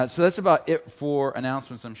So that's about it for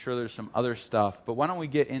announcements. I'm sure there's some other stuff, but why don't we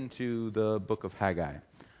get into the book of Haggai?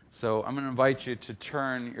 So I'm going to invite you to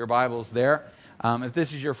turn your Bibles there. If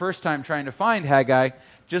this is your first time trying to find Haggai,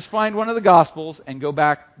 just find one of the Gospels and go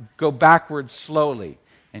backwards slowly,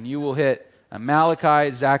 and you will hit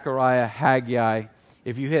Malachi, Zechariah, Haggai.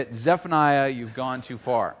 If you hit Zephaniah, you've gone too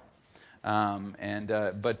far.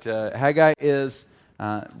 But Haggai is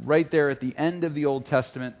right there at the end of the Old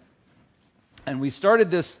Testament. And we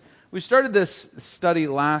started this study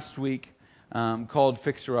last week called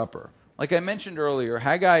Fixer Upper. Like I mentioned earlier,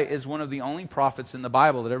 Haggai is one of the only prophets in the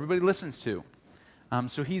Bible that everybody listens to.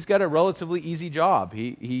 So he's got a relatively easy job.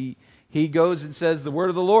 He goes and says the word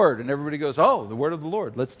of the Lord, and everybody goes, "Oh, the word of the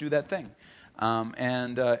Lord. Let's do that thing."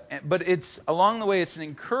 But it's along the way, it's an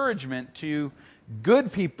encouragement to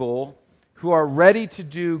good people who are ready to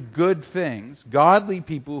do good things, godly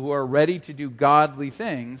people who are ready to do godly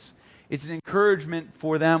things. It's an encouragement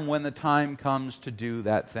for them when the time comes to do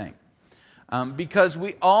that thing. Because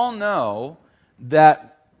we all know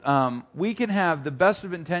that we can have the best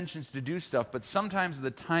of intentions to do stuff, but sometimes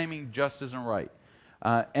the timing just isn't right.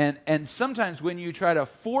 And sometimes when you try to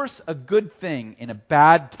force a good thing in a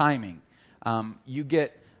bad timing, you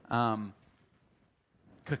get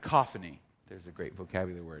cacophony. There's a great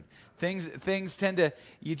vocabulary word. Things tend to,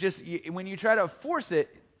 when you try to force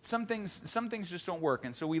it, some things just don't work.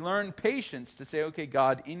 And so we learn patience to say, okay,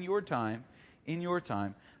 God, in your time.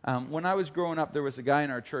 When I was growing up, there was a guy in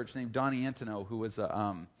our church named Donnie Antono who was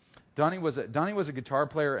Donnie was a guitar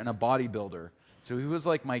player and a bodybuilder. So he was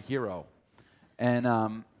like my hero.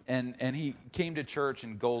 And he came to church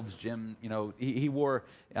in Gold's Gym. You know, he wore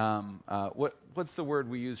what's the word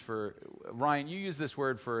we use for, Ryan? You use this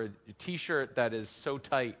word for a T-shirt that is so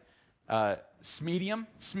tight. Smedium,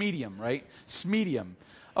 right? Smedium.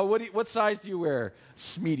 Oh, what size do you wear?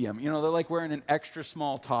 Smedium. You know, they're like wearing an extra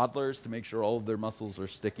small toddlers to make sure all of their muscles are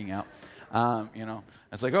sticking out.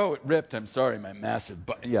 It's like, oh, it ripped. I'm sorry, my massive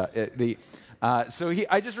butt. Yeah.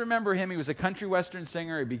 I just remember him. He was a country western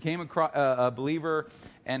singer. He became a believer,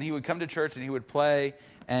 and he would come to church and he would play.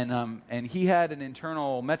 And he had an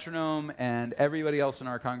internal metronome, and everybody else in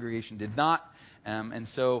our congregation did not.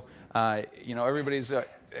 Everybody's.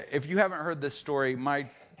 If you haven't heard this story,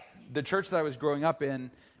 the church that I was growing up in,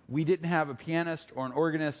 we didn't have a pianist or an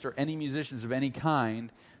organist or any musicians of any kind.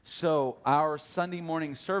 So our Sunday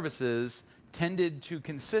morning services tended to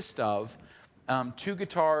consist of 2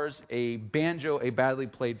 guitars, a banjo, a badly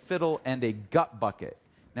played fiddle, and a gut bucket.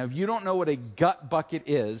 Now, if you don't know what a gut bucket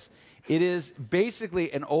is, it is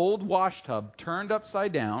basically an old wash tub turned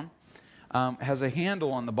upside down, has a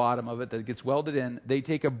handle on the bottom of it that gets welded in. They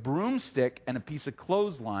take a broomstick and a piece of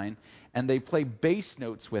clothesline, and they play bass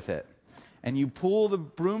notes with it. And you pull the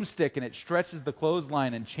broomstick, and it stretches the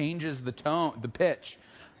clothesline and changes the tone, the pitch.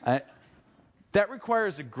 That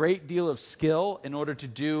requires a great deal of skill in order to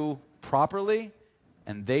do properly,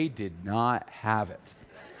 and they did not have it.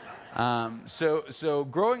 So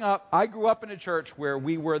growing up, I grew up in a church where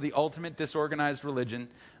we were the ultimate disorganized religion,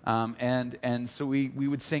 and so we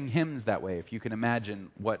would sing hymns that way. If you can imagine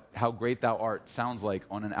how great thou art sounds like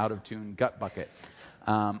on an out of tune gut bucket.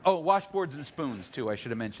 Washboards and spoons too. I should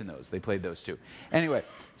have mentioned those. They played those too. Anyway,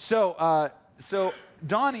 so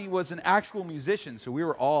Donnie was an actual musician, so we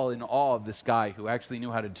were all in awe of this guy who actually knew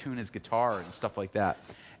how to tune his guitar and stuff like that.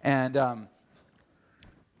 And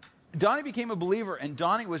Donnie became a believer, and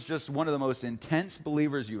Donnie was just one of the most intense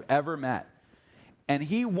believers you ever met. And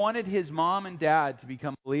he wanted his mom and dad to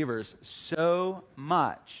become believers so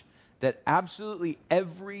much that absolutely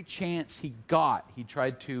every chance he got, he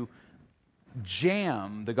tried to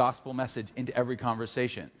jam the gospel message into every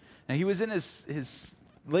conversation. Now, he was in his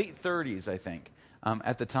late 30s, I think,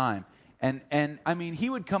 at the time. And I mean, he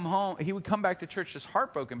would come home, he would come back to church just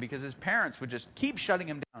heartbroken because his parents would just keep shutting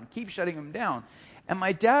him down. And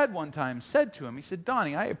my dad one time said to him, he said,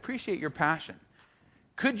 "Donnie, I appreciate your passion.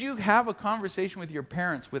 Could you have a conversation with your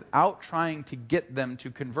parents without trying to get them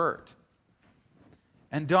to convert?"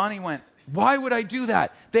 And Donnie went, "Why would I do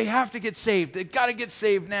that? They have to get saved. They've got to get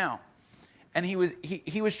saved now." And he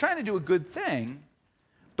was trying to do a good thing,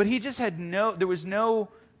 but he just there was no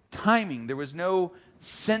timing. There was no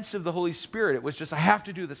sense of the Holy Spirit. It was just, I have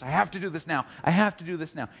to do this now.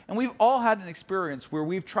 And we've all had an experience where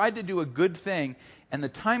we've tried to do a good thing, and the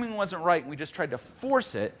timing wasn't right, and we just tried to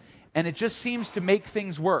force it, and it just seems to make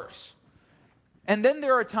things worse. And then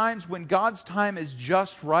there are times when God's time is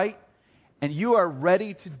just right, and you are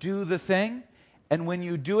ready to do the thing, and when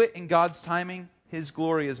you do it in God's timing, His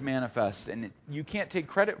glory is manifest, and you can't take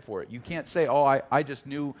credit for it. You can't say, "Oh, I just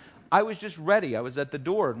knew. I was just ready. I was at the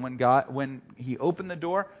door, and when He opened the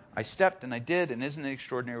door, I stepped and I did, and isn't it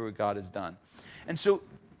extraordinary what God has done? And so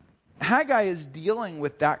Haggai is dealing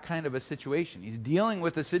with that kind of a situation. He's dealing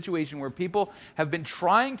with a situation where people have been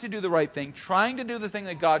trying to do the right thing, trying to do the thing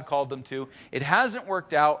that God called them to. It hasn't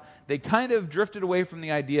worked out. They kind of drifted away from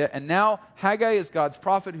the idea, and now Haggai is God's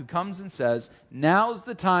prophet who comes and says, now's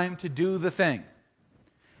the time to do the thing.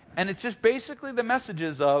 And it's just basically the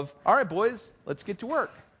messages of, all right, boys, let's get to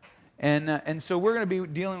work. And so we're going to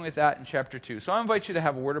be dealing with that in chapter 2. So I invite you to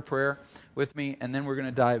have a word of prayer with me, and then we're going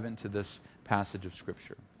to dive into this passage of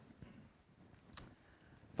Scripture.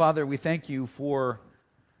 Father, we thank you for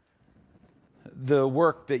the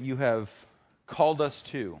work that you have called us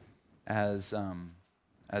to as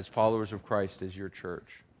followers of Christ, as your church.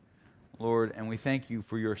 Lord, and we thank you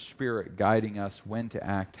for your Spirit guiding us when to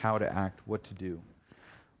act, how to act, what to do.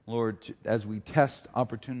 Lord, as we test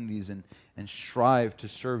opportunities and strive to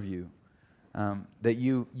serve you, that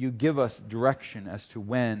you give us direction as to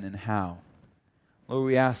when and how. Lord,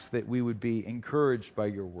 we ask that we would be encouraged by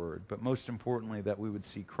your word, but most importantly, that we would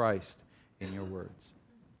see Christ in your words.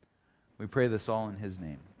 We pray this all in his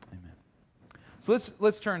name. Amen. So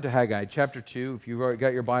let's turn to Haggai, chapter 2. If you've already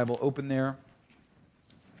got your Bible, open there.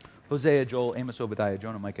 Hosea, Joel, Amos, Obadiah,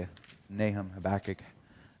 Jonah, Micah, Nahum, Habakkuk,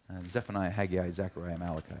 Zephaniah, Haggai, Zechariah,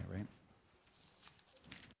 Malachi, right?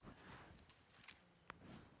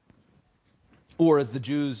 Or as the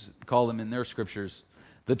Jews call them in their scriptures,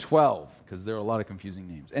 the 12, because there are a lot of confusing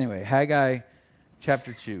names. Anyway, Haggai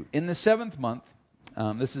chapter 2. In the 7th month,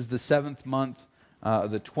 this is the 7th month,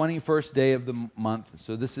 the 21st day of the month.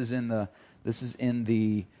 So this is in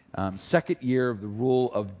the second year of the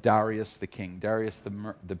rule of Darius the king, Darius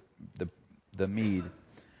the Mede.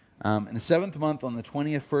 In the 7th month, on the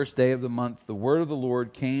 21st day of the month, the word of the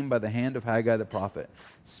Lord came by the hand of Haggai the prophet.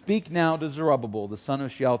 Speak now to Zerubbabel, the son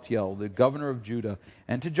of Shealtiel, the governor of Judah,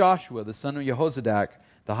 and to Joshua, the son of Jehozadak,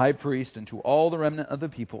 the high priest, and to all the remnant of the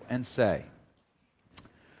people, and say,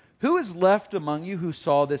 who is left among you who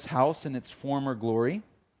saw this house in its former glory?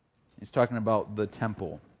 He's talking about the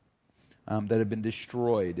temple that had been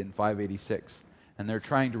destroyed in 586, and they're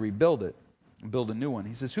trying to rebuild it. Build a new one.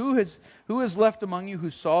 He says, who is left among you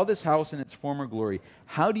who saw this house in its former glory?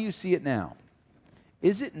 How do you see it now?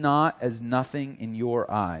 Is it not as nothing in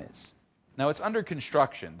your eyes? Now it's under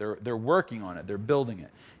construction. They're working on it. They're building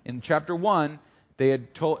it. In chapter 1,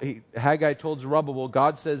 Haggai told Zerubbabel,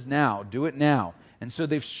 God says now, do it now. And so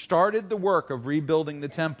they've started the work of rebuilding the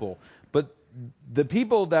temple. But the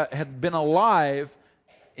people that had been alive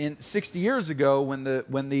in 60 years ago when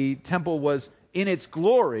the temple was in its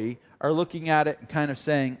glory are looking at it and kind of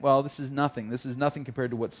saying, well, this is nothing. This is nothing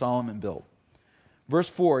compared to what Solomon built. Verse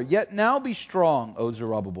 4, yet now be strong, O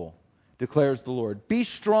Zerubbabel, declares the Lord. Be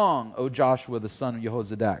strong, O Joshua, the son of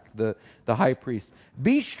Jehozadak, the high priest.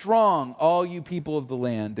 Be strong, all you people of the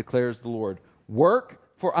land, declares the Lord. Work,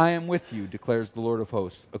 for I am with you, declares the Lord of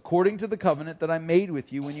hosts, according to the covenant that I made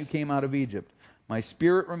with you when you came out of Egypt. My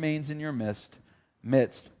spirit remains in your midst.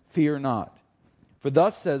 Fear not. For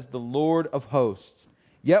thus says the Lord of hosts,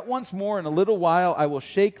 yet once more in a little while I will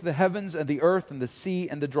shake the heavens and the earth and the sea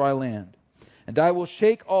and the dry land. And I will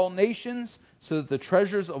shake all nations, so that the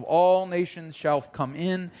treasures of all nations shall come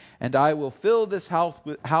in, and I will fill this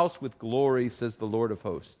house with glory, says the Lord of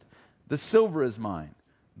hosts. The silver is mine,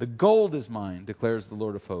 the gold is mine, declares the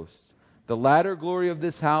Lord of hosts. The latter glory of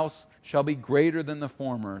this house shall be greater than the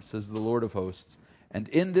former, says the Lord of hosts. And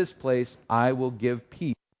in this place I will give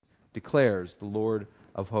peace, declares the Lord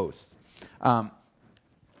of hosts.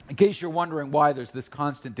 In case you're wondering why there's this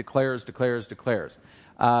constant declares.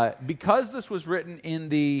 Because this was written in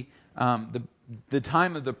the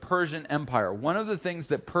time of the Persian Empire, one of the things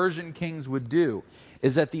that Persian kings would do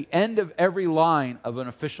is at the end of every line of an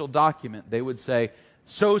official document, they would say,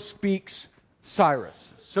 so speaks Cyrus,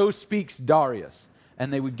 so speaks Darius,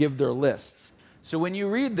 and they would give their lists. So when you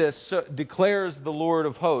read this, so declares the Lord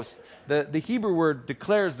of hosts, the Hebrew word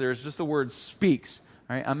declares there is just the word speaks,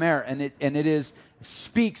 right? Amer, and it is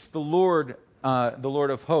speaks the Lord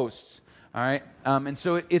of hosts. All right, and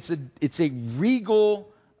so it's a regal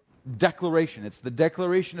declaration. It's the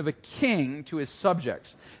declaration of a king to his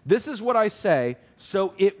subjects. This is what I say,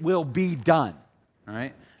 so it will be done. All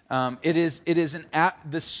right, it is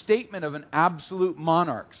the statement of an absolute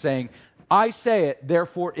monarch saying, "I say it,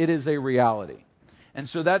 therefore it is a reality." And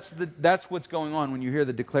so that's what's going on when you hear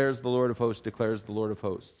the declares the Lord of hosts, declares the Lord of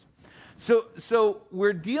hosts. So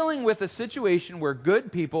we're dealing with a situation where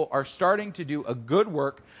good people are starting to do a good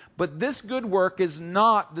work, but this good work is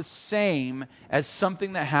not the same as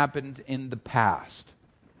something that happened in the past.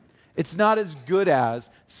 It's not as good as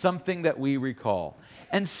something that we recall.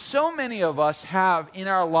 And so many of us have in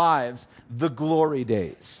our lives the glory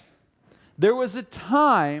days. There was a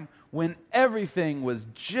time when everything was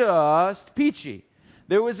just peachy.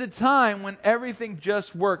 There was a time when everything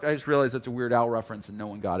just worked. I just realized that's a Weird Al reference and no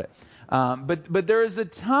one got it. But there is a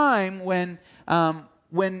time when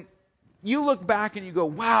you look back and you go,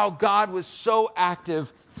 wow, God was so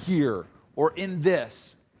active here or in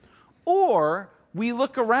this. Or we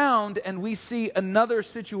look around and we see another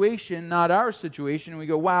situation, not our situation, and we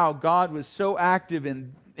go, wow, God was so active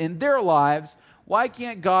in their lives. Why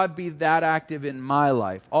can't God be that active in my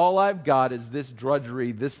life? All I've got is this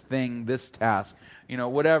drudgery, this thing, this task,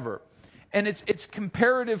 whatever. And it's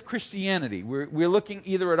comparative Christianity. We're looking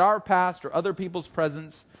either at our past or other people's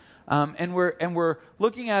presence, and we're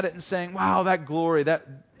looking at it and saying, wow, that glory,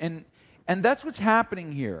 and that's what's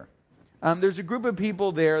happening here. There's a group of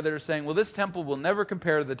people there that are saying, well, this temple will never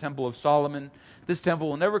compare to the temple of Solomon. This temple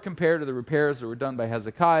will never compare to the repairs that were done by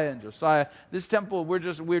Hezekiah and Josiah. This temple, we're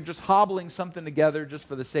just hobbling something together just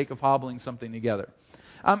for the sake of hobbling something together.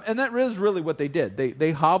 And that is really what they did.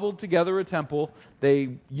 They hobbled together a temple.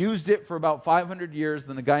 They used it for about 500 years.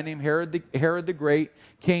 Then a guy named Herod the Great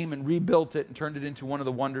came and rebuilt it and turned it into one of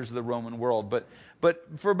the wonders of the Roman world. But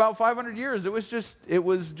for about 500 years, it was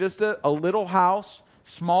just a little house,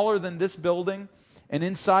 smaller than this building, and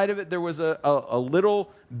inside of it there was a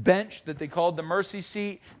little bench that they called the mercy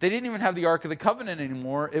seat. They didn't even have the Ark of the Covenant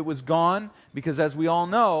anymore. It was gone because, as we all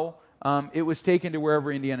know, it was taken to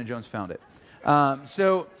wherever Indiana Jones found it.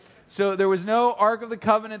 So there was no Ark of the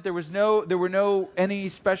Covenant. There were no any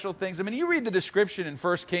special things. I mean, you read the description in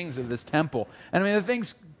 1 Kings of this temple, and I mean the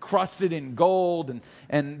thing's crusted in gold,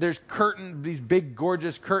 and there's curtains, these big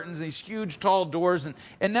gorgeous curtains, and these huge tall doors,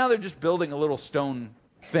 and now they're just building a little stone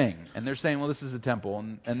thing, and they're saying, well, this is a temple,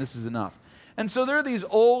 and this is enough. And so there are these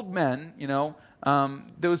old men,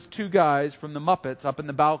 those two guys from the Muppets up in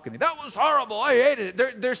the balcony. That was horrible. I hated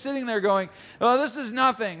it. They're sitting there going, "Oh, this is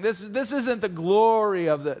nothing. This isn't the glory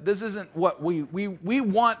of this isn't what we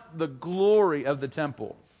want the glory of the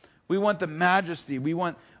temple. We want the majesty.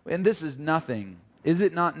 And this is nothing. Is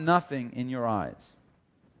it not nothing in your eyes?"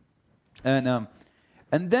 And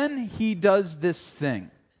then he does this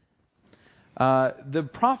thing. The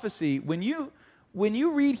prophecy, when you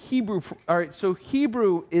read Hebrew, all right, so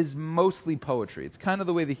Hebrew is mostly poetry. It's kind of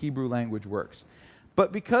the way the Hebrew language works.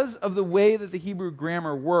 But because of the way that the Hebrew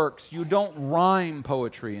grammar works, you don't rhyme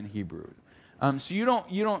poetry in Hebrew. So you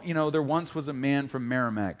don't, there once was a man from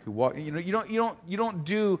Merrimack who walked, you don't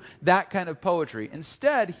do that kind of poetry.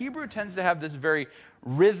 Instead, Hebrew tends to have this very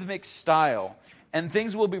rhythmic style, and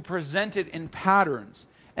things will be presented in patterns.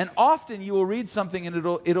 And often you will read something and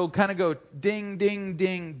it'll kind of go ding, ding,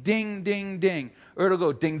 ding, ding, ding, ding. Or it'll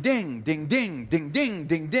go ding, ding, ding, ding, ding, ding,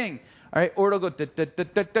 ding, ding. All right? Or it'll go da, da, da,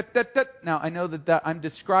 da, da, da, da. Now, I know that I'm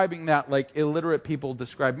describing that like illiterate people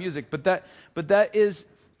describe music, but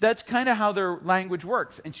that's kind of how their language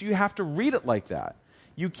works. And so you have to read it like that.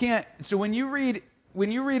 You can't, so when you read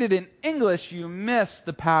it in English, you miss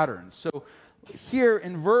the patterns. So here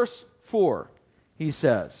in verse 4, he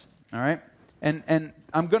says, all right? And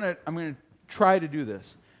I'm gonna try to do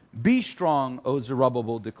this. Be strong, O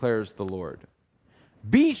Zerubbabel, declares the Lord.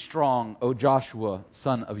 Be strong, O Joshua,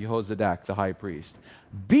 son of Jehozadak, the high priest.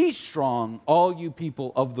 Be strong, all you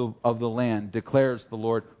people of the land, declares the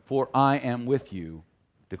Lord, for I am with you,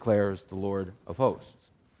 declares the Lord of hosts.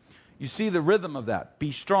 You see the rhythm of that.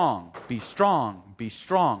 Be strong, be strong, be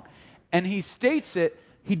strong. And he states it,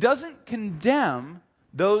 he doesn't condemn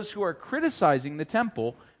those who are criticizing the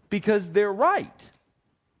temple, because they're right.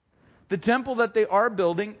 The temple that they are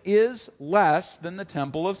building is less than the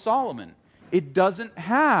temple of Solomon. It doesn't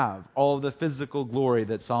have all of the physical glory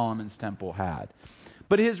that Solomon's temple had.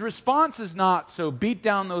 But his response is not, so beat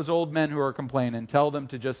down those old men who are complaining and tell them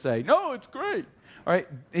to just say, no, it's great. All right?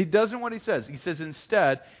 He doesn't what he says. He says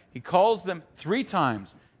instead, he calls them 3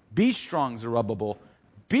 times, be strong, Zerubbabel,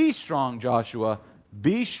 be strong, Joshua,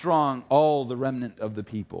 be strong, all the remnant of the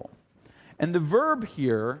people. And the verb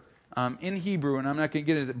here in Hebrew, and I'm not going to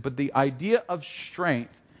get into it, but the idea of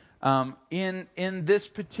strength in this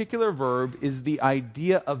particular verb is the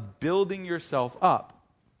idea of building yourself up.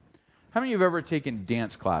 How many of you have ever taken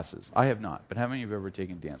dance classes? I have not, but how many of you have ever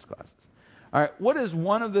taken dance classes? All right, what is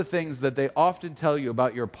one of the things that they often tell you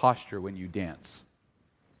about your posture when you dance?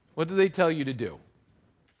 What do they tell you to do?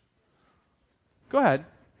 Go ahead.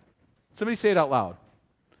 Somebody say it out loud.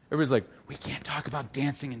 Everybody's like, we can't talk about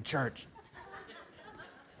dancing in church.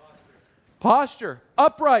 Posture,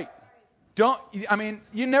 upright.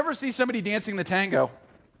 You never see somebody dancing the tango.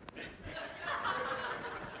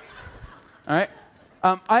 All right.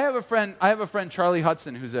 I have a friend, Charlie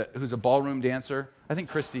Hudson, who's a ballroom dancer. I think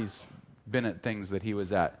Christy's been at things that he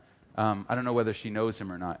was at. I don't know whether she knows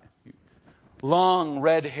him or not. long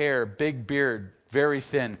red hair, big beard, very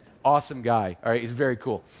thin, awesome guy. All right, he's very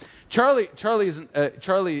cool. Charlie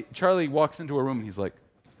walks into a room and he's like,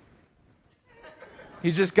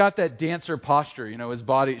 he's just got that dancer posture, his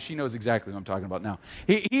body. She knows exactly what I'm talking about now.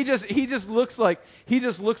 He just looks like he's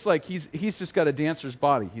just got a dancer's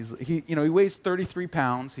body. He weighs 33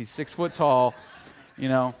 pounds. He's 6 foot tall.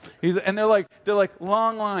 And they're like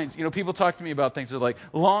long lines. People talk to me about things. They're like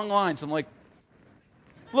long lines. I'm like,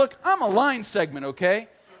 look, I'm a line segment, okay?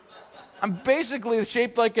 I'm basically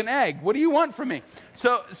shaped like an egg. What do you want from me?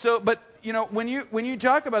 But when you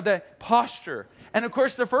talk about that posture, and of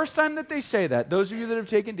course the first time that they say that, those of you that have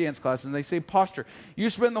taken dance classes and they say posture, you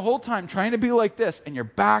spend the whole time trying to be like this, and your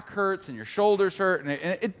back hurts and your shoulders hurt, and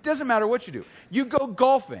it doesn't matter what you do. You go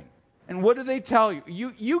golfing, and what do they tell you?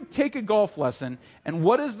 You take a golf lesson, and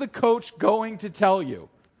what is the coach going to tell you?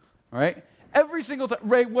 All right? Every single time.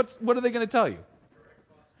 Ray, what are they going to tell you?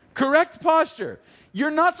 Correct posture.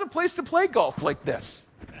 You're not supposed to play golf like this.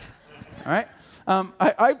 All right?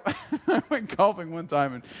 I went golfing one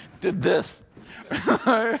time and did this.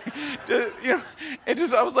 I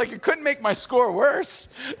was like, it couldn't make my score worse.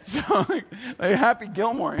 So like Happy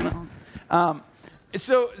Gilmore,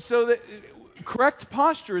 So the correct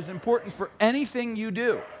posture is important for anything you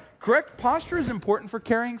do. Correct posture is important for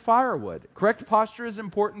carrying firewood. Correct posture is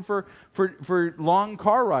important for long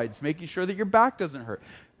car rides, making sure that your back doesn't hurt.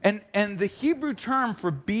 And the Hebrew term for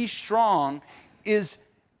be strong is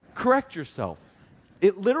correct yourself.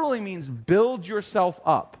 It literally means build yourself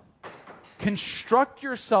up. Construct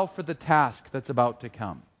yourself for the task that's about to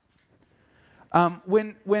come.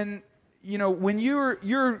 When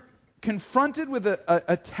you're confronted with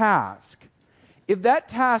a task, if that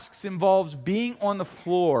task involves being on the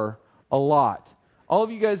floor a lot, all of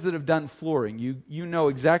you guys that have done flooring, you know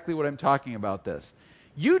exactly what I'm talking about this.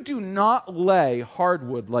 You do not lay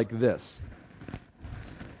hardwood like this.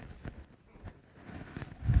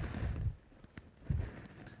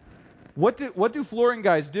 What do flooring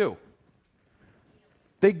guys do?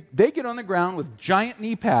 They get on the ground with giant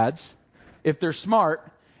knee pads, if they're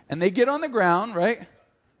smart, and they get on the ground, right?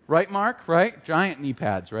 Right, Mark? Right? Giant knee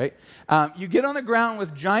pads, right? You get on the ground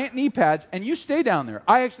with giant knee pads, and you stay down there.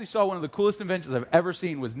 I actually saw one of the coolest inventions I've ever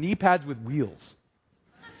seen was knee pads with wheels.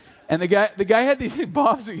 And the guy had these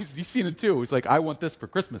bobs. You've seen it too. It's like, I want this for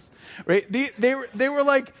Christmas, right? They were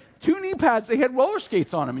like 2 knee pads. They had roller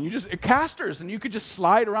skates on them, and you just casters, and you could just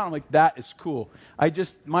slide around. I'm like, that is cool.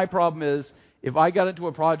 My problem is, if I got into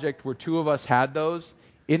a project where 2 of us had those,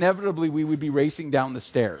 inevitably we would be racing down the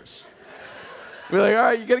stairs. We're like, all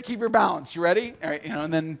right, you got to keep your balance. You ready? All right,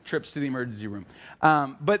 and then trips to the emergency room.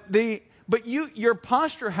 But your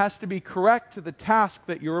posture has to be correct to the task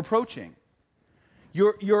that you're approaching.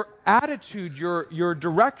 Your attitude, your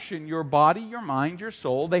direction, your body, your mind, your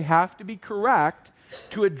soul, they have to be correct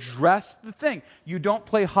to address the thing. You don't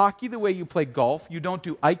play hockey the way you play golf. You don't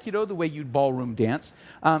do Aikido the way you ballroom dance.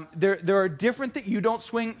 There are different things. You don't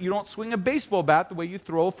swing a baseball bat the way you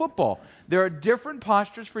throw a football. There are different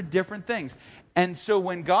postures for different things. And so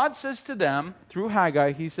when God says to them through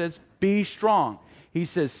Haggai, he says, be strong. He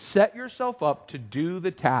says, set yourself up to do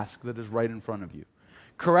the task that is right in front of you.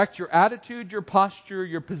 Correct your attitude, your posture,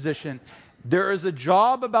 your position. There is a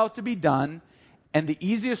job about to be done, and the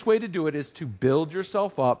easiest way to do it is to build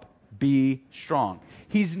yourself up, be strong.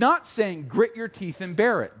 He's not saying grit your teeth and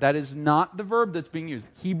bear it. That is not the verb that's being used.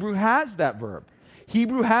 Hebrew has that verb.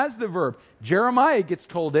 Hebrew has the verb. Jeremiah gets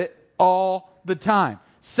told it all the time.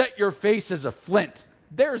 Set your face as a flint.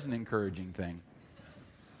 There's an encouraging thing.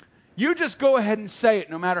 You just go ahead and say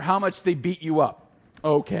it no matter how much they beat you up.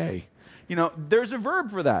 Okay. There's a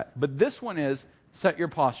verb for that. But this one is set your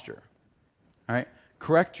posture. All right?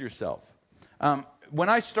 Correct yourself. When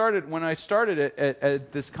I started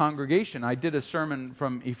at this congregation, I did a sermon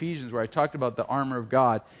from Ephesians where I talked about the armor of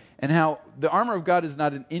God and how the armor of God is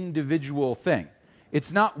not an individual thing.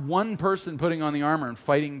 It's not one person putting on the armor and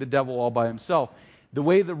fighting the devil all by himself. The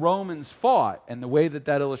way the Romans fought and the way that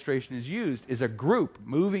illustration is used is a group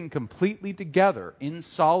moving completely together in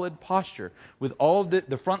solid posture with all of the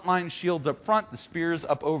frontline shields up front, the spears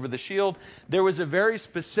up over the shield. There was a very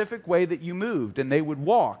specific way that you moved, and they would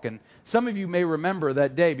walk. And some of you may remember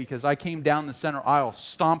that day because I came down the center aisle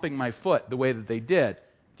stomping my foot the way that they did.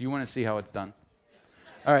 Do you want to see how it's done?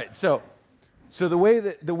 All right, so the way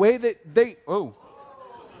that they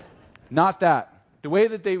not that. The way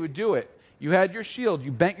that they would do it, you had your shield,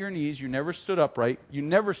 you bent your knees, you never stood upright. You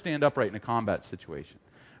never stand upright in a combat situation.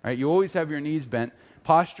 All right, you always have your knees bent,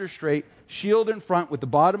 posture straight, shield in front with the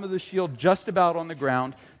bottom of the shield just about on the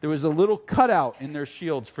ground. There was a little cutout in their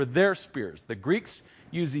shields for their spears. The Greeks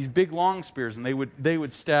use these big long spears, and they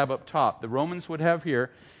would stab up top. The Romans would have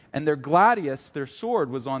here, and their gladius, their sword,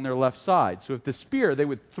 was on their left side. So if the spear, they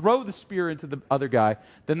would throw the spear into the other guy,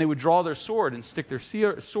 then they would draw their sword and stick their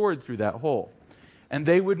sword through that hole. And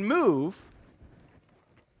they would move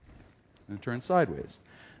and turn sideways.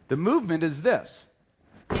 The movement is this.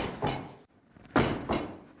 All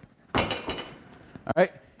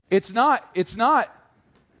right? It's not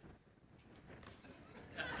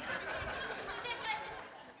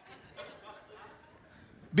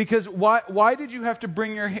because why did you have to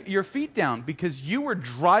bring your feet down? Because you were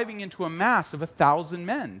driving into a mass of 1,000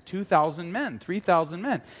 men, 2,000 men, 3,000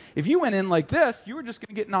 men. If you went in like this, you were just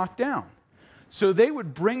going to get knocked down. So they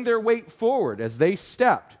would bring their weight forward as they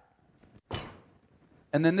stepped.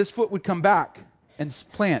 And then this foot would come back and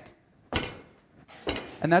plant.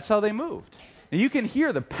 And that's how they moved. And you can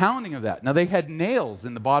hear the pounding of that. Now, they had nails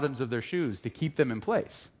in the bottoms of their shoes to keep them in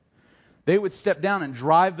place. They would step down and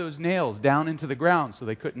drive those nails down into the ground so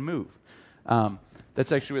they couldn't move.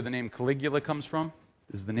 That's actually where the name Caligula comes from,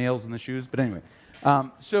 is the nails in the shoes. But anyway,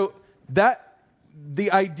 so that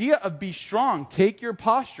the idea of be strong, take your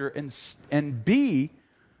posture and be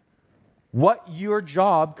what your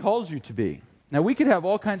job calls you to be. Now, we could have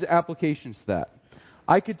all kinds of applications to that.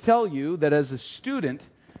 I could tell you that as a student,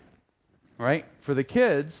 right, for the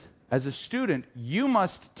kids, as a student, you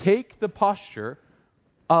must take the posture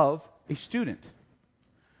of a student.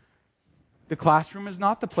 The classroom is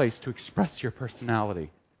not the place to express your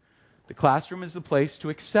personality. The classroom is the place to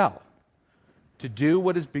excel, to do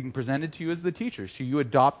what is being presented to you as the teacher. So you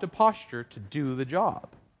adopt a posture to do the job.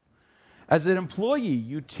 As an employee,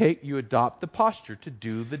 you adopt the posture to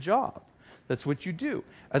do the job. That's what you do.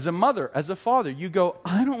 As a mother, as a father, you go,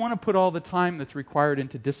 I don't want to put all the time that's required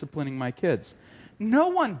into disciplining my kids. No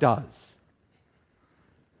one does.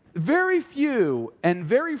 Very few and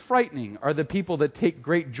very frightening are the people that take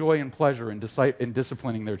great joy and pleasure in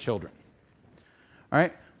disciplining their children. All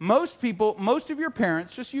right? Most of your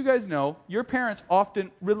parents, just so you guys know, your parents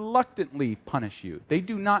often reluctantly punish you. They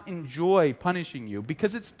do not enjoy punishing you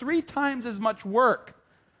because it's 3 times as much work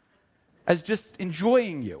as just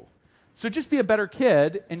enjoying you. So just be a better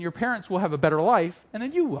kid, and your parents will have a better life, and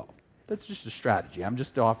then you will. That's just a strategy. I'm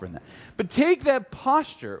just offering that. But take that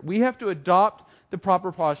posture. We have to adopt the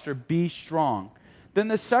proper posture. Be strong. Then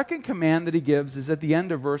the second command that he gives is at the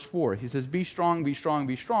end of verse 4. He says, be strong, be strong,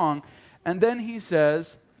 be strong. And then he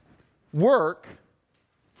says, work,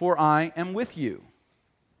 for I am with you.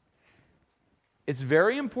 It's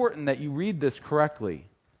very important that you read this correctly.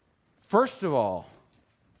 First of all,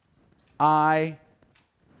 I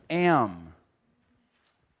am.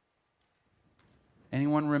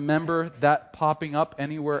 Anyone remember that popping up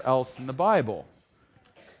anywhere else in the Bible?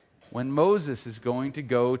 When Moses is going to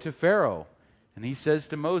go to Pharaoh, and he says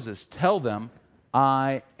to Moses, tell them,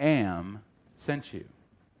 I am sent you.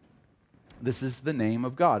 This is the name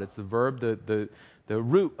of God. It's the verb, the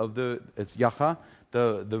root of it's Yahweh,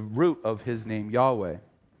 the root of his name, Yahweh.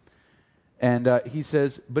 And he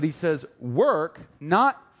says, work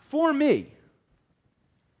not for me.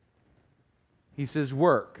 He says,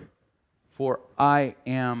 work, for I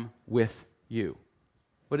am with you.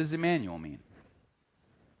 What does Emmanuel mean?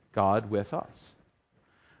 God with us.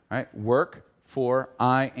 All right? Work, for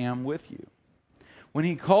I am with you. When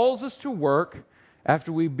he calls us to work,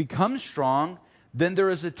 after we become strong, then there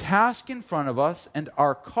is a task in front of us, and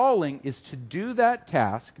our calling is to do that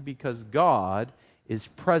task because God is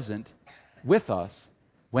present with us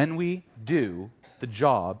when we do the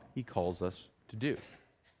job he calls us to do.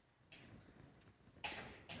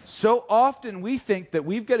 So often we think that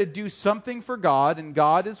we've got to do something for God, and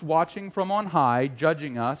God is watching from on high,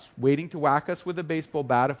 judging us, waiting to whack us with a baseball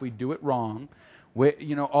bat if we do it wrong.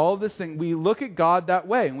 All of this thing. We look at God that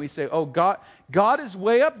way, and we say, oh, God is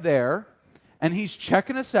way up there, and he's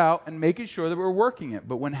checking us out and making sure that we're working it.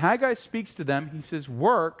 But when Haggai speaks to them, he says,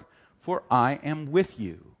 work, for I am with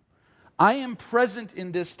you. I am present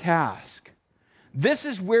in this task. This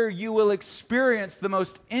is where you will experience the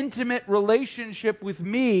most intimate relationship with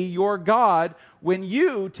me, your God, when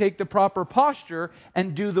you take the proper posture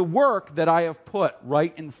and do the work that I have put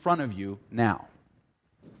right in front of you now.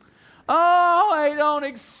 Oh, I don't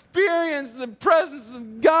experience the presence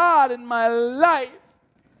of God in my life.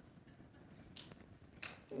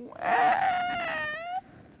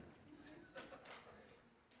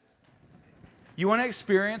 You want to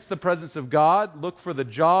experience the presence of God? Look for the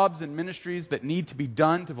jobs and ministries that need to be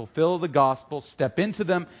done to fulfill the gospel. Step into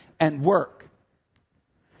them and work.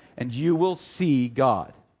 And you will see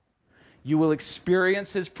God. you will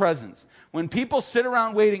experience his presence. When people sit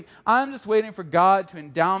around waiting, I'm just waiting for God to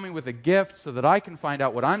endow me with a gift so that I can find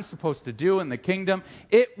out what I'm supposed to do in the kingdom,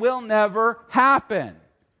 it will never happen.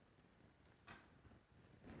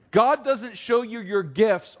 God doesn't show you your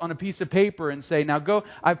gifts on a piece of paper and say, now go,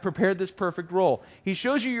 I've prepared this perfect role. He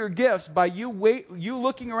shows you your gifts by you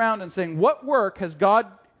looking around and saying, what work has God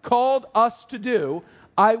called us to do?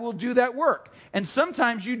 I will do that work. And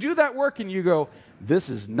sometimes you do that work and you go, this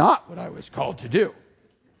is not what I was called to do.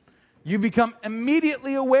 You become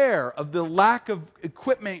immediately aware of the lack of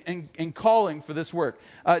equipment and calling for this work.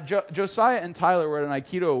 Josiah and Tyler were at an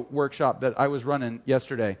Aikido workshop that I was running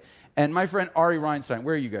yesterday. And my friend Ari Reinstein,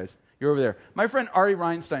 where are you guys? You're over there. My friend Ari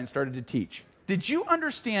Reinstein started to teach. Did you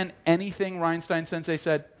understand anything Reinstein Sensei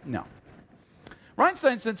said? No.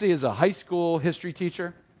 Reinstein Sensei is a high school history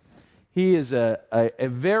teacher. He is a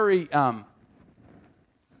very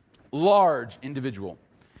large individual.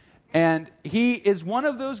 And he is one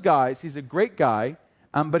of those guys, he's a great guy,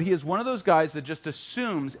 but he is one of those guys that just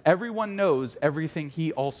assumes everyone knows everything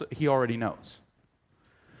he already knows.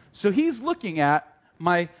 So he's looking at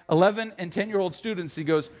my 11 and 10-year-old students. He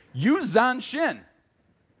goes, "You Zan Shin."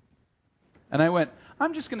 And I went,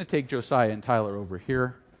 I'm just going to take Josiah and Tyler over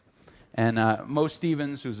here. And Mo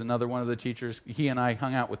Stevens, who's another one of the teachers, he and I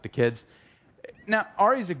hung out with the kids. Now,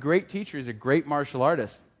 Ari's a great teacher. He's a great martial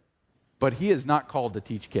artist. But he is not called to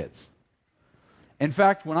teach kids. In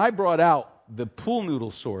fact, when I brought out the pool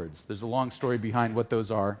noodle swords, there's a long story behind what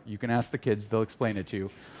those are. You can ask the kids. They'll explain it to you.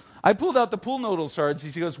 I pulled out the pool noodle swords.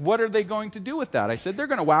 He goes, what are they going to do with that? I said, they're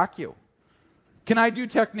going to whack you. Can I do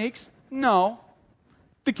techniques? No.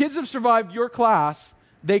 The kids have survived your class.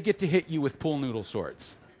 They get to hit you with pool noodle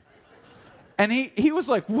swords. And he was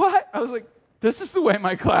like, what? I was like, this is the way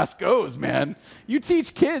my class goes, man. You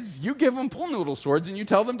teach kids, you give them pool noodle swords, and you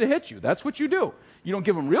tell them to hit you. That's what you do. You don't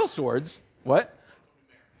give them real swords. What?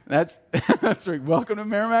 That's right. Welcome to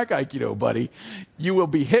Merrimack Aikido, buddy. You will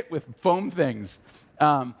be hit with foam things.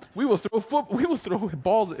 We will throw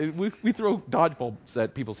balls. We throw dodgeballs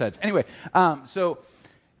at people's heads. Anyway,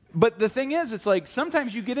 but the thing is, it's like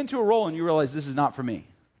sometimes you get into a role and you realize this is not for me,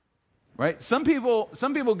 right? Some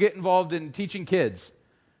people get involved in teaching kids,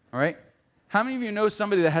 all right? How many of you know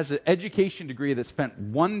somebody that has an education degree that spent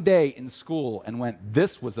one day in school and went,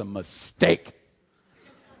 this was a mistake?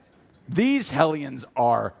 These hellions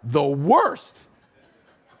are the worst.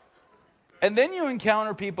 And then you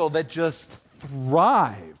encounter people that just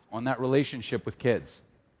thrive on that relationship with kids.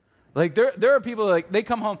 Like there are people that, like, they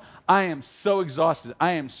come home, I am so exhausted.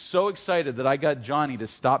 I am so excited that I got Johnny to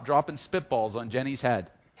stop dropping spitballs on Jenny's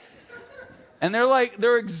head. And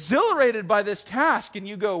they're exhilarated by this task, and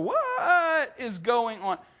you go, what is going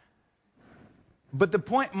on?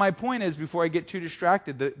 But my point is, before I get too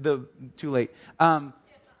distracted, too late.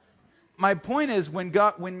 My point is, when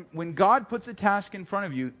God puts a task in front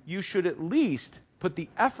of you, you should at least put the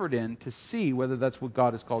effort in to see whether that's what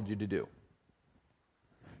God has called you to do.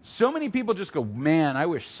 So many people just go, man, I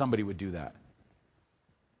wish somebody would do that.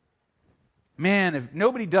 Man, if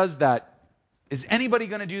nobody does that, is anybody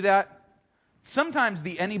going to do that? Sometimes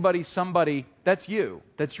the anybody, somebody, that's you.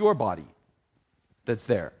 That's your body that's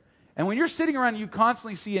there. And when you're sitting around and you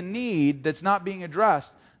constantly see a need that's not being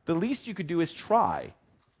addressed, the least you could do is try.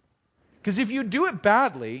 Because if you do it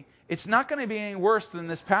badly, it's not going to be any worse than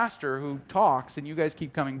this pastor who talks and you guys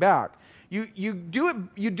keep coming back. You do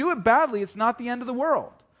it badly, it's not the end of the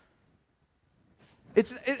world.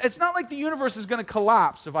 It's not like the universe is going to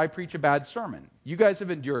collapse if I preach a bad sermon. You guys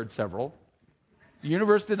have endured several. The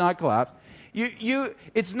universe did not collapse.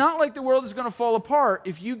 It's not like the world is going to fall apart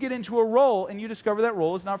if you get into a role and you discover that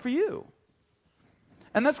role is not for you.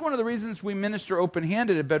 And that's one of the reasons we minister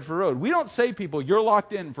open-handed at Bedford Road. We don't say people, you're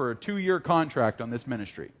locked in for a 2-year contract on this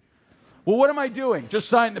ministry. Well, what am I doing? Just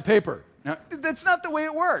sign the paper. Now, that's not the way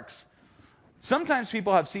it works. Sometimes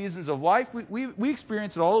people have seasons of life. We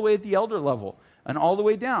experience it all the way at the elder level and all the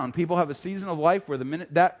way down. People have a season of life where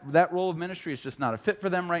that role of ministry is just not a fit for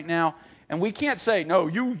them right now. And we can't say, no,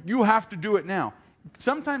 you have to do it now.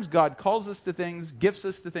 Sometimes God calls us to things, gifts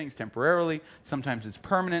us to things temporarily. Sometimes it's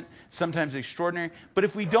permanent. Sometimes extraordinary. But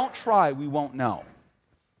if we don't try, we won't know.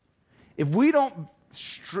 If we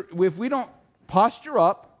don't posture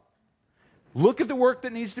up, look at the work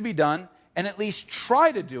that needs to be done, and at least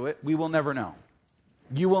try to do it, we will never know.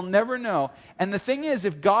 You will never know. And the thing is,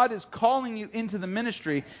 if God is calling you into the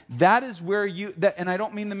ministry, that is where and I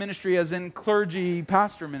don't mean the ministry as in clergy,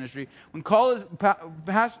 pastor ministry. When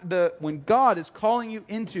God is calling you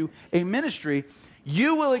into a ministry,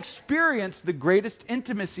 you will experience the greatest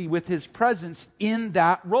intimacy with His presence in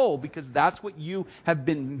that role, because that's what you have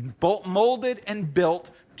been molded and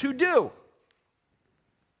built to do.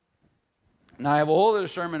 Now, I have a whole other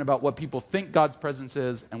sermon about what people think God's presence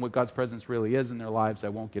is and what God's presence really is in their lives. I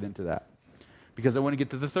won't get into that because I want to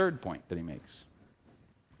get to the third point that he makes.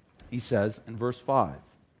 He says in verse 5,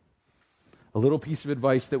 a little piece of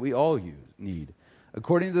advice that we all need.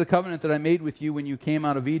 According to the covenant that I made with you when you came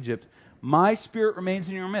out of Egypt, my spirit remains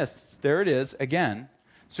in your midst. There it is again.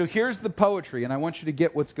 So here's the poetry, and I want you to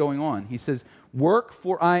get what's going on. He says, work,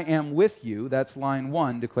 for I am with you. That's line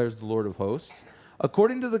 1, declares the Lord of hosts.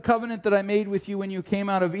 According to the covenant that I made with you when you came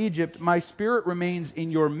out of Egypt, my spirit remains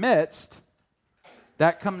in your midst.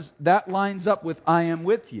 That lines up with I am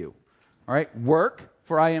with you. All right, work,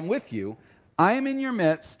 for I am with you. I am in your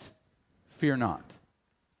midst. Fear not.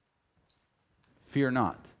 Fear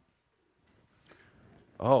not.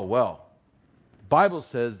 Oh, well. The Bible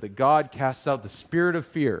says that God casts out the spirit of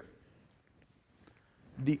fear.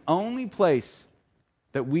 The only place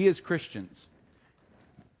that we as Christians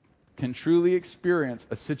can truly experience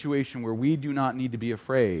a situation where we do not need to be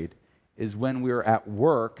afraid is when we are at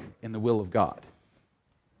work in the will of God.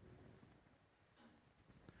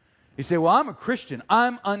 You say, well, I'm a Christian.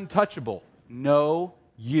 I'm untouchable. No,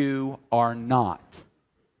 you are not.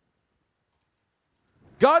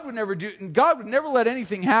 God would never let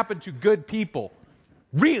anything happen to good people.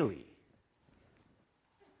 Really.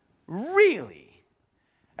 Really.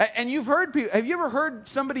 And you've heard people, have you ever heard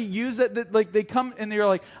somebody use that like they come and they're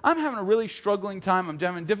like, I'm having a really struggling time, I'm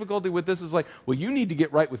having difficulty with this. It's like, well, you need to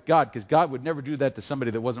get right with God because God would never do that to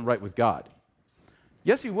somebody that wasn't right with God.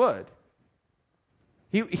 Yes, he would.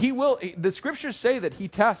 He will. The scriptures say that he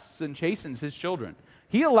tests and chastens his children.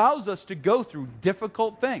 He allows us to go through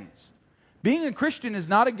difficult things. Being a Christian is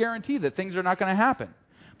not a guarantee that things are not going to happen.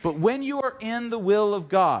 But when you are in the will of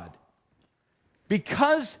God,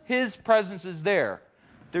 because his presence is there,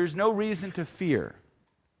 there's no reason to fear.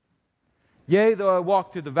 Yea, though I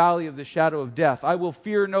walk through the valley of the shadow of death, I will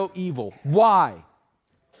fear no evil. Why?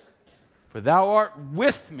 For thou art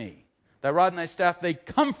with me. Thy rod and thy staff, they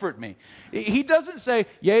comfort me. He doesn't say,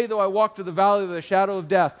 yea, though I walk through the valley of the shadow of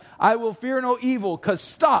death, I will fear no evil, because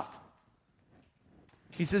stuff.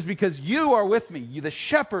 He says, because you are with me. The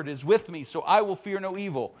shepherd is with me, so I will fear no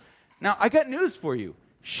evil. Now, I got news for you.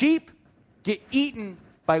 Sheep get eaten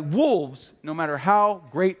by wolves no matter how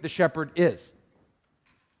great the shepherd is.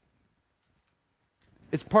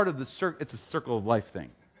 It's part of it's a circle of life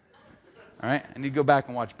thing. All right? I need to go back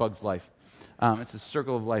and watch Bug's Life. It's a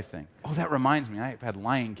circle of life thing. Oh, that reminds me. I've had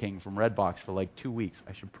Lion King from Redbox for like 2 weeks.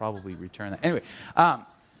 I should probably return that. Anyway,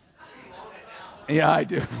 yeah, I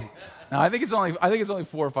do. No, I think it's only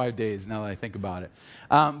 4 or 5 days now that I think about it.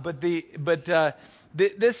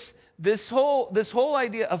 This whole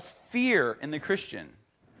idea of fear in the Christian,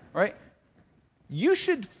 right? You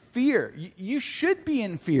should fear. You should be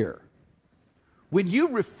in fear when you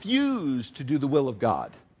refuse to do the will of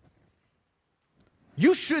God.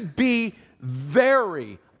 You should be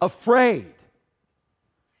very afraid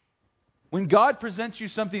when God presents you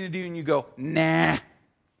something to do and you go, nah,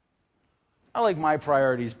 I like my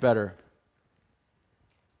priorities better.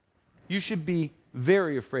 You should be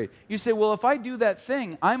very afraid. You say, well, if I do that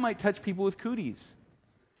thing, I might touch people with cooties.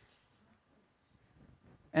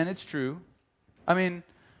 And it's true. I mean,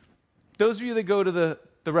 those of you that go to the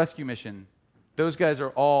rescue mission, those guys are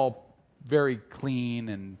all very clean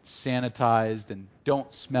and sanitized and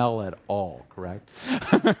don't smell at all, correct?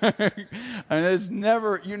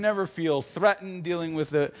 And you never feel threatened dealing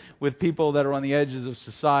with people that are on the edges of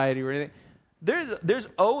society or anything. There's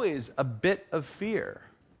always a bit of fear,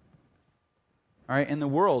 all right, in the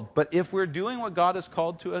world. But if we're doing what God has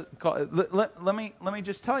called to us, let me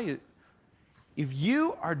just tell you, if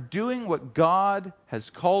you are doing what God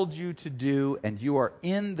has called you to do and you are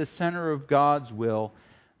in the center of God's will,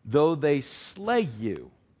 though they slay you,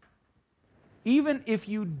 even if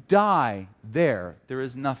you die there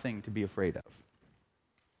is nothing to be afraid of.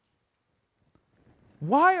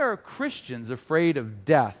 Why are Christians afraid of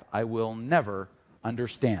death? I will never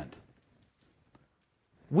understand.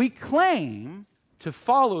 We claim to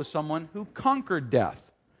follow someone who conquered death.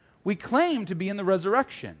 We claim to be in the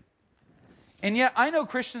resurrection. And yet I know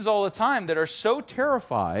Christians all the time that are so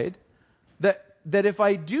terrified that if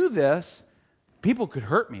I do this, people could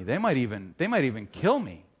hurt me. They might even kill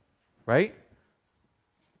me. Right?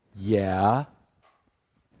 Yeah.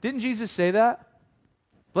 Didn't Jesus say that?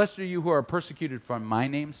 Blessed are you who are persecuted for my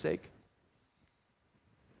name's sake.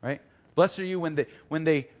 Right? Blessed are you when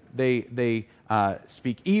they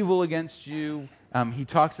speak evil against you.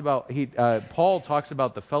 Paul talks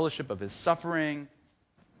about the fellowship of his suffering.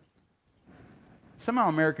 Somehow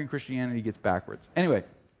American Christianity gets backwards. Anyway,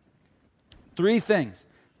 3 things.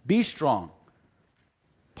 Be strong.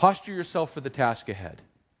 Posture yourself for the task ahead.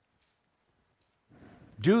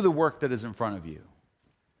 Do the work that is in front of you.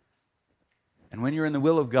 And when you're in the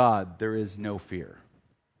will of God, there is no fear.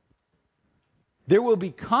 There will be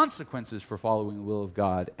consequences for following the will of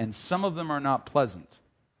God, and some of them are not pleasant.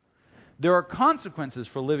 There are consequences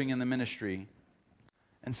for living in the ministry,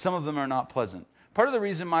 and some of them are not pleasant. Part of the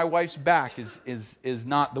reason my wife's back is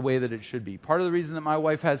not the way that it should be, part of the reason that my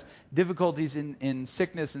wife has difficulties in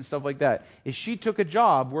sickness and stuff like that, is she took a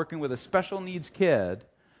job working with a special needs kid,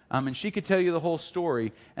 and she could tell you the whole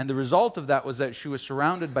story, and the result of that was that she was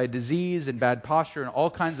surrounded by disease and bad posture and all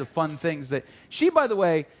kinds of fun things that she, by the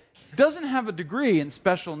way, doesn't have a degree in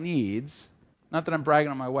special needs. Not that I'm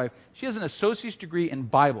bragging on my wife. She has an associate's degree in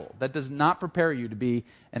Bible. That does not prepare you to be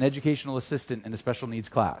an educational assistant in a special needs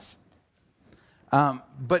class.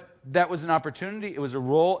 But that was an opportunity. It was a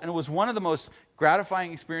role, and it was one of the most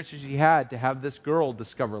gratifying experiences she had to have this girl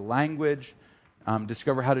discover language,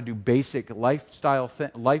 discover how to do basic lifestyle,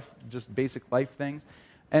 just basic life things,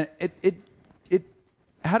 and it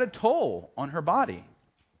had a toll on her body.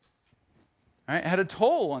 Right? It had a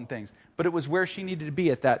toll on things, but it was where she needed to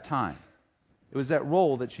be at that time. It was that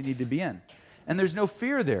role that she needed to be in. And there's no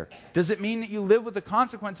fear there. Does it mean that you live with the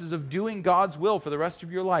consequences of doing God's will for the rest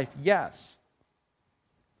of your life? Yes.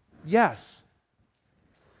 Yes.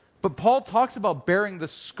 But Paul talks about bearing the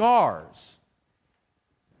scars.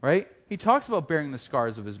 Right? He talks about bearing the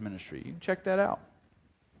scars of his ministry. You can check that out.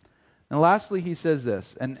 And lastly, he says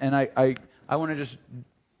this, and I want to just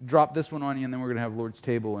drop this one on you, and then we're going to have Lord's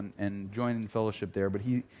table and join in fellowship there. But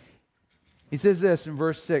he says this in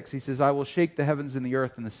verse 6. He says, I will shake the heavens and the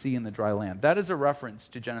earth and the sea and the dry land. That is a reference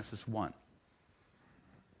to Genesis 1.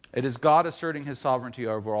 It is God asserting his sovereignty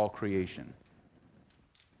over all creation.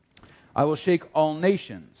 I will shake all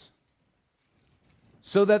nations,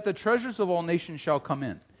 so that the treasures of all nations shall come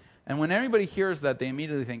in. And when anybody hears that, they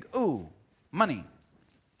immediately think, ooh, money.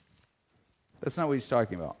 That's not what he's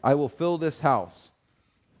talking about. I will fill this house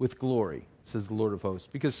with glory, says the Lord of hosts,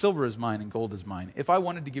 because silver is mine and gold is mine. If I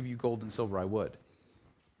wanted to give you gold and silver, I would.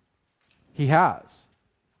 He has.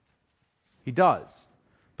 He does.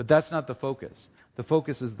 But that's not the focus. The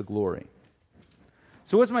focus is the glory.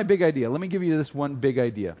 So what's my big idea? Let me give you this one big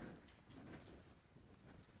idea.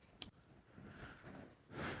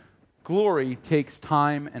 Glory takes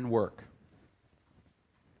time and work.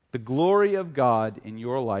 The glory of God in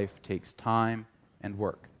your life takes time and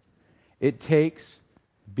work. It takes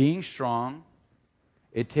being strong.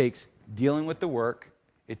 It takes dealing with the work.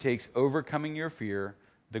 It takes overcoming your fear.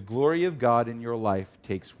 The glory of God in your life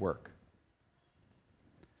takes work.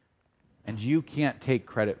 And you can't take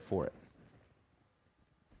credit for it.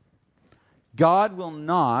 God will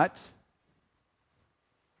not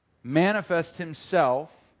manifest himself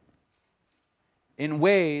in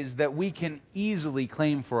ways that we can easily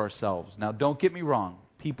claim for ourselves. Now, don't get me wrong.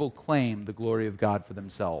 People claim the glory of God for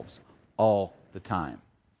themselves all the time.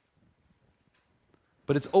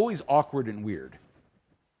 But it's always awkward and weird.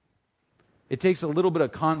 It takes a little bit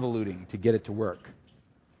of convoluting to get it to work.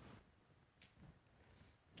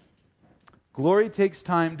 Glory takes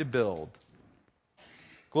time to build.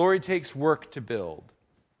 Glory takes work to build.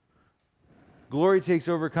 Glory takes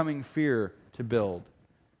overcoming fear to build.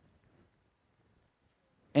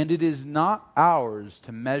 And it is not ours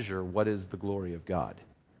to measure what is the glory of God.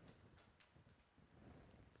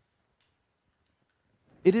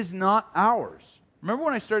 It is not ours. Remember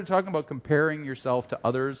when I started talking about comparing yourself to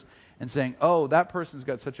others and saying, oh, that person's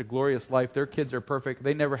got such a glorious life. Their kids are perfect.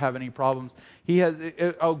 They never have any problems.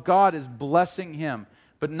 God is blessing him,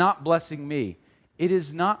 but not blessing me. It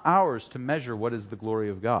is not ours to measure what is the glory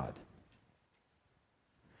of God.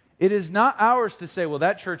 It is not ours to say, well,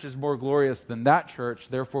 that church is more glorious than that church,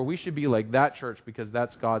 therefore we should be like that church because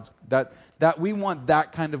that's God's, that we want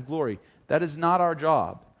that kind of glory. That is not our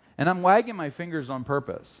job. And I'm wagging my fingers on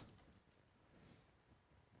purpose.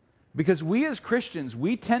 Because we as Christians,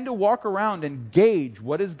 we tend to walk around and gauge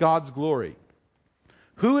what is God's glory.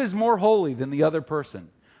 Who is more holy than the other person?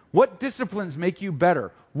 What disciplines make you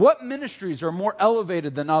better? What ministries are more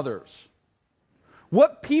elevated than others?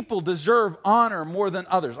 What people deserve honor more than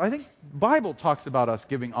others? I think the Bible talks about us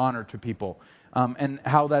giving honor to people and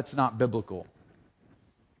how that's not biblical.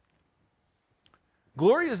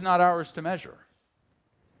 Glory is not ours to measure.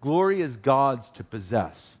 Glory is God's to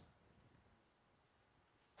possess.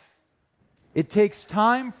 It takes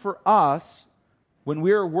time for us when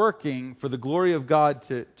we are working for the glory of God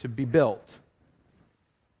to be built.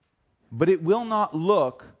 But it will not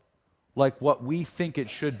look like what we think it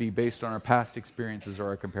should be based on our past experiences or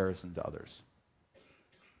our comparison to others.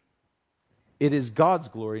 It is God's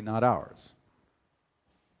glory, not ours.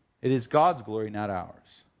 It is God's glory, not ours.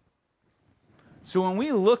 So when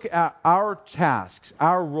we look at our tasks,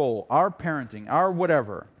 our role, our parenting, our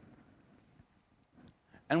whatever,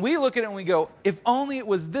 and we look at it and we go, if only it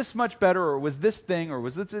was this much better, or was this thing, or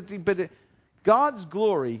was this, but God's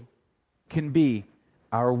glory can be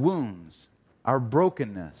our wounds, our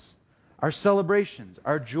brokenness, our celebrations,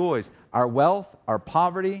 our joys, our wealth, our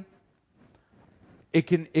poverty. It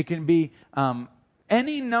can be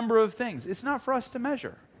any number of things. It's not for us to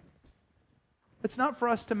measure. It's not for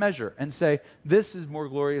us to measure and say, this is more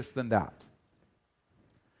glorious than that.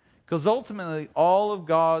 Because ultimately, all of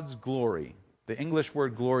God's glory, the English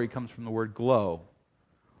word glory comes from the word glow.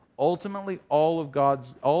 Ultimately, all of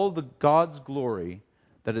God's glory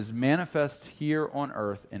that is manifest here on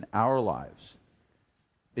earth in our lives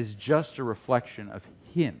is just a reflection of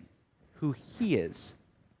Him, who He is.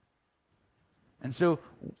 And so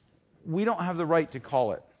we don't have the right to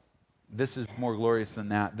call it, this is more glorious than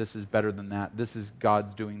that, this is better than that, this is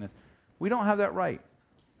God's doing this. We don't have that right.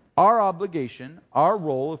 Our obligation, our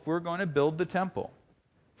role, if we're going to build the temple,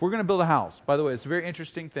 if we're going to build a house, by the way, it's a very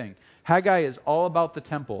interesting thing. Haggai is all about the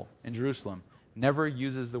temple in Jerusalem, never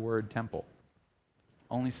uses the word temple.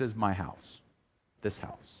 Only says my house, this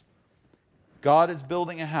house. God is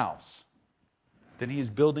building a house, then He is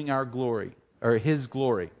building our glory, or His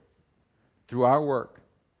glory, through our work.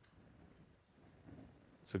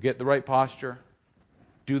 So get the right posture,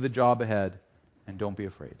 do the job ahead, and don't be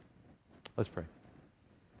afraid. Let's pray.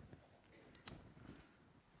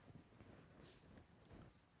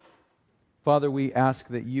 Father, we ask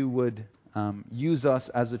that you would use us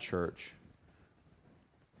as a church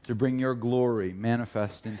to bring your glory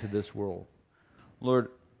manifest into this world.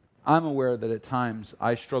 Lord, I'm aware that at times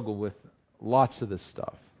I struggle with lots of this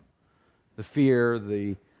stuff. The fear,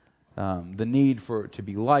 the need for it to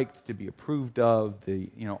be liked, to be approved of,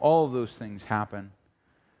 all of those things happen.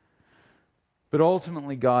 But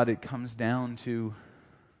ultimately, God, it comes down to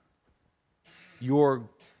your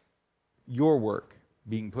work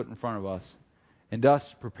being put in front of us and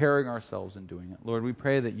us preparing ourselves and doing it. Lord, we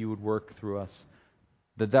pray that you would work through us,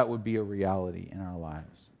 that would be a reality in our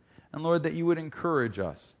lives. And Lord, that you would encourage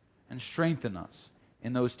us and strengthen us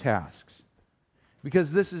in those tasks.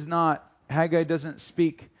 Because this is not, Haggai doesn't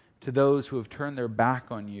speak to those who have turned their back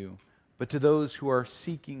on you, but to those who are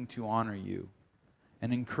seeking to honor you,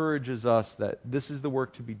 and encourages us that this is the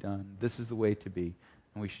work to be done, this is the way to be,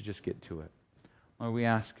 and we should just get to it. Lord, we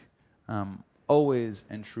ask always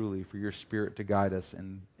and truly for your Spirit to guide us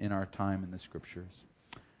in our time in the Scriptures.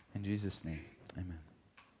 In Jesus' name, amen.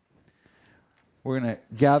 We're going to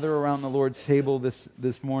gather around the Lord's table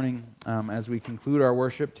this morning as we conclude our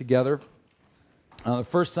worship together. The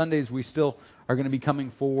first Sundays we still are going to be coming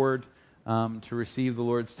forward to receive the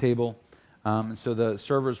Lord's table. And so the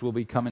servers will be coming